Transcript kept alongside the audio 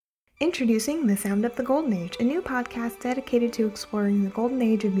Introducing The Sound of the Golden Age, a new podcast dedicated to exploring the golden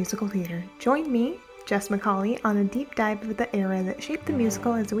age of musical theater. Join me, Jess McCauley, on a deep dive of the era that shaped the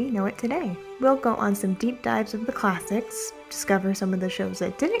musical as we know it today. We'll go on some deep dives of the classics, discover some of the shows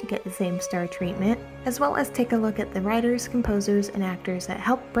that didn't get the same star treatment, as well as take a look at the writers, composers, and actors that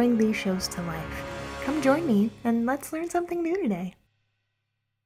helped bring these shows to life. Come join me, and let's learn something new today.